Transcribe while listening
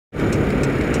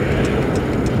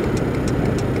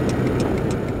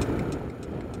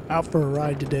Out for a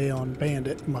ride today on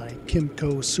Bandit, my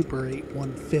Kimco Super 8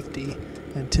 150,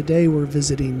 and today we're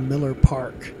visiting Miller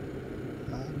Park.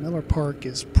 Miller Park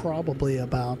is probably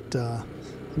about,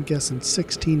 I'm guessing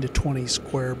 16 to 20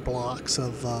 square blocks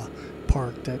of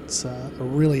park. That's a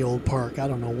really old park. I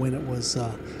don't know when it was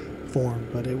formed,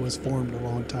 but it was formed a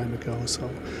long time ago. So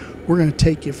we're going to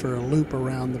take you for a loop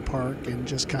around the park and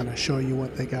just kind of show you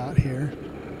what they got here.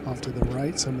 Off to the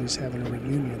right, somebody's having a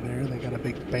reunion there. They got a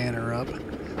big banner up.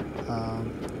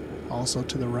 Also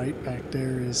to the right back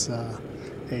there is a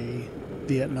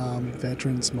Vietnam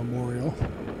Veterans Memorial.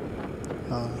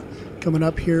 Coming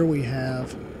up here we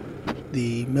have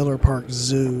the Miller Park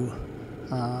Zoo.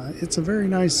 It's a very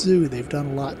nice zoo. They've done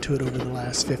a lot to it over the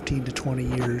last 15 to 20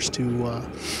 years to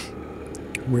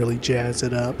really jazz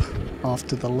it up. Off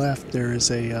to the left there is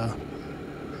a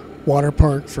water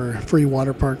park free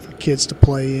water park for kids to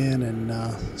play in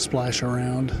and splash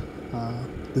around.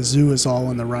 The zoo is all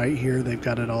on the right here. They've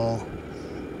got it all,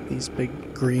 these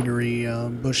big greenery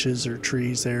bushes or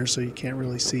trees there, so you can't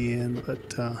really see in,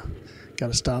 but got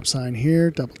a stop sign here.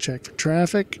 Double check for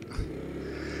traffic.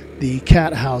 The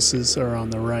cat houses are on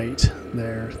the right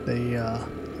there. They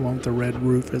along with the red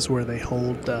roof is where they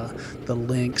hold the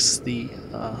lynx, the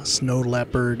snow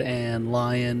leopard and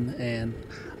lion, and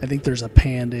I think there's a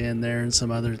panda in there and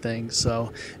some other things.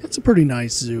 So it's a pretty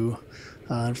nice zoo.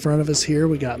 In front of us here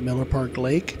we got Miller Park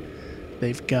Lake.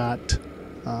 They've got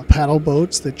paddle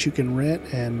boats that you can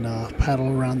rent and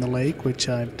paddle around the lake, which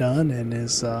I've done and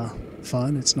is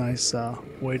fun. It's a nice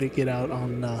way to get out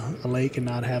on a lake and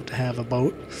not have to have a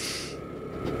boat.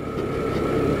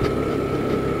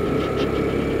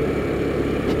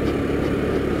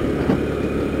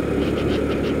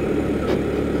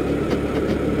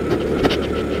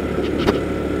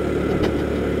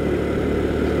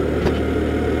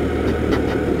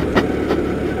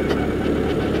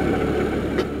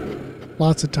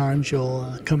 Lots of times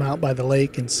you'll come out by the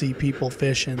lake and see people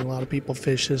fishing. A lot of people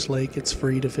fish this lake. It's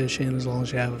free to fish in as long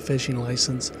as you have a fishing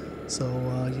license. So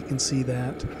you can see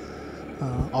that.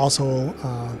 Also,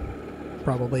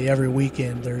 probably every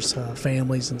weekend there's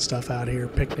families and stuff out here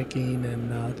picnicking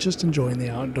and just enjoying the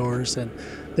outdoors. And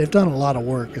they've done a lot of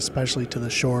work, especially to the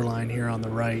shoreline here on the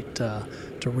right, to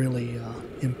really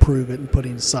improve it and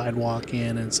putting a sidewalk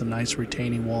in and some nice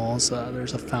retaining walls.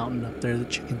 There's a fountain up there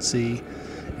that you can see.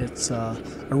 It's a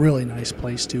really nice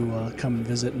place to come and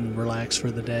visit and relax for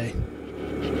the day.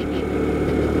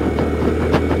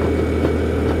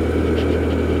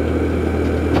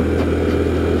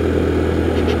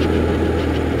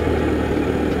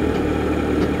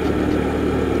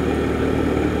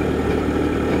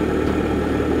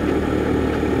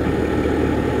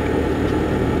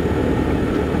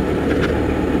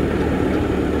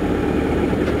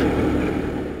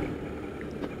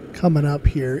 Coming up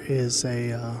here is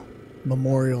a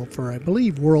memorial for, I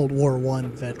believe, World War I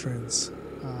veterans.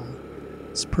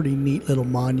 It's a pretty neat little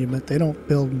monument. They don't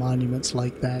build monuments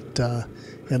like that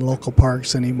in local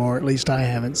parks anymore. At least I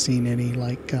haven't seen any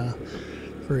like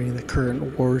for any of the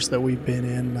current wars that we've been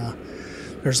in.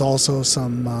 There's also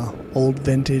some old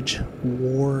vintage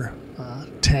war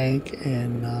tank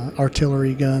and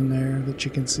artillery gun there that you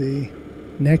can see.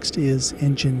 Next is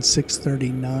engine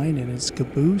 639 and its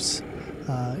caboose.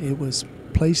 It was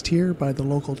placed here by the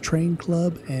local train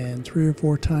club, and 3 or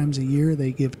 4 times a year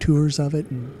they give tours of it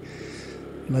and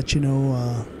let you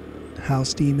know how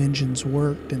steam engines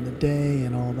worked in the day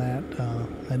and all that.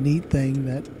 A neat thing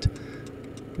that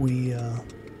we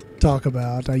talk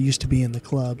about, I used to be in the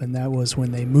club, and that was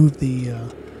when they moved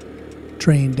the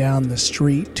train down the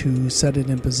street to set it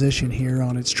in position here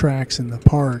on its tracks in the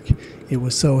park. It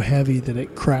was so heavy that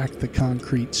it cracked the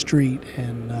concrete street,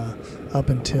 and up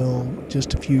until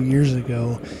just a few years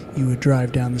ago you would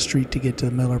drive down the street to get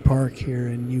to Miller Park here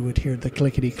and you would hear the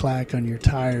clickety-clack on your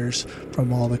tires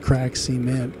from all the cracked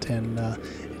cement, and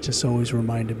it just always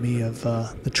reminded me of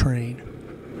the train.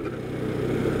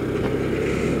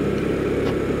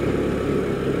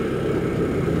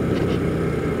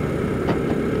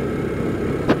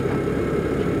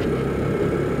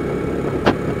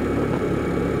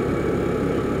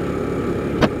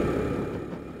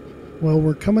 Well,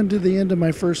 we're coming to the end of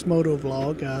my first moto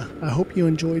vlog. I hope you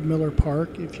enjoyed Miller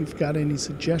Park. If you've got any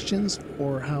suggestions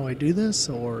for how I do this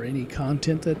or any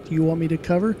content that you want me to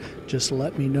cover, just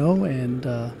let me know, and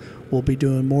we'll be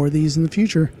doing more of these in the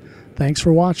future. Thanks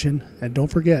for watching, and don't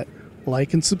forget,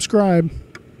 like and subscribe.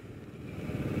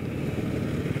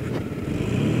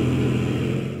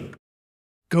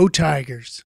 Go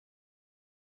Tigers!